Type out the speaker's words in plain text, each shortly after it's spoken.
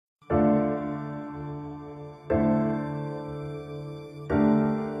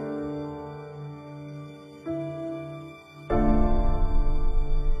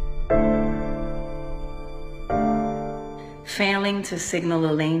Failing to signal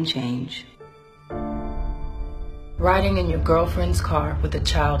a lane change. Riding in your girlfriend's car with a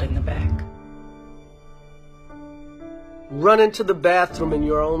child in the back. Running to the bathroom in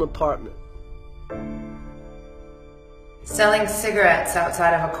your own apartment. Selling cigarettes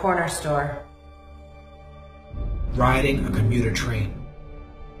outside of a corner store. Riding a commuter train.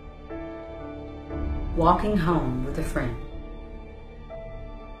 Walking home with a friend.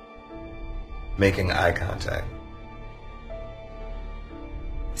 Making eye contact.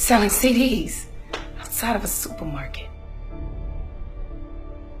 Selling CDs outside of a supermarket.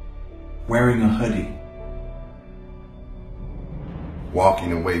 Wearing a hoodie.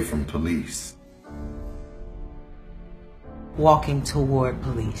 Walking away from police. Walking toward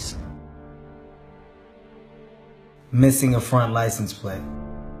police. Missing a front license plate.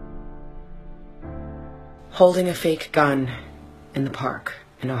 Holding a fake gun in the park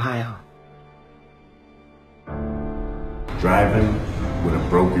in Ohio. Driving with a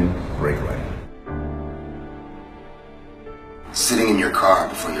broken brake light. Sitting in your car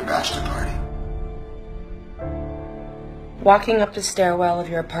before your bachelor party. Walking up the stairwell of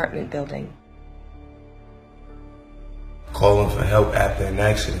your apartment building. Calling for help after an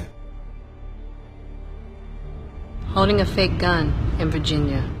accident. Holding a fake gun in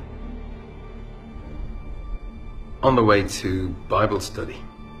Virginia. On the way to Bible study.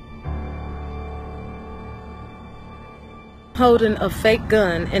 Holding a fake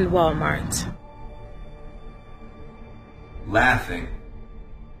gun in Walmart. Laughing.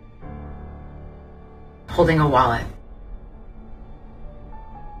 Holding a wallet.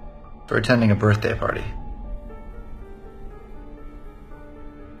 For attending a birthday party.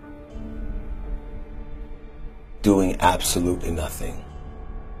 Doing absolutely nothing.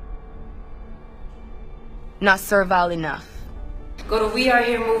 Not servile enough. Go to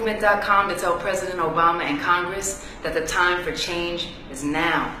weareheremovement.com to tell President Obama and Congress that the time for change is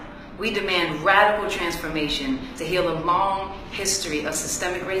now. We demand radical transformation to heal a long history of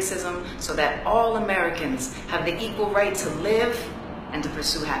systemic racism so that all Americans have the equal right to live and to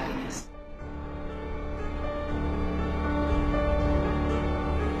pursue happiness.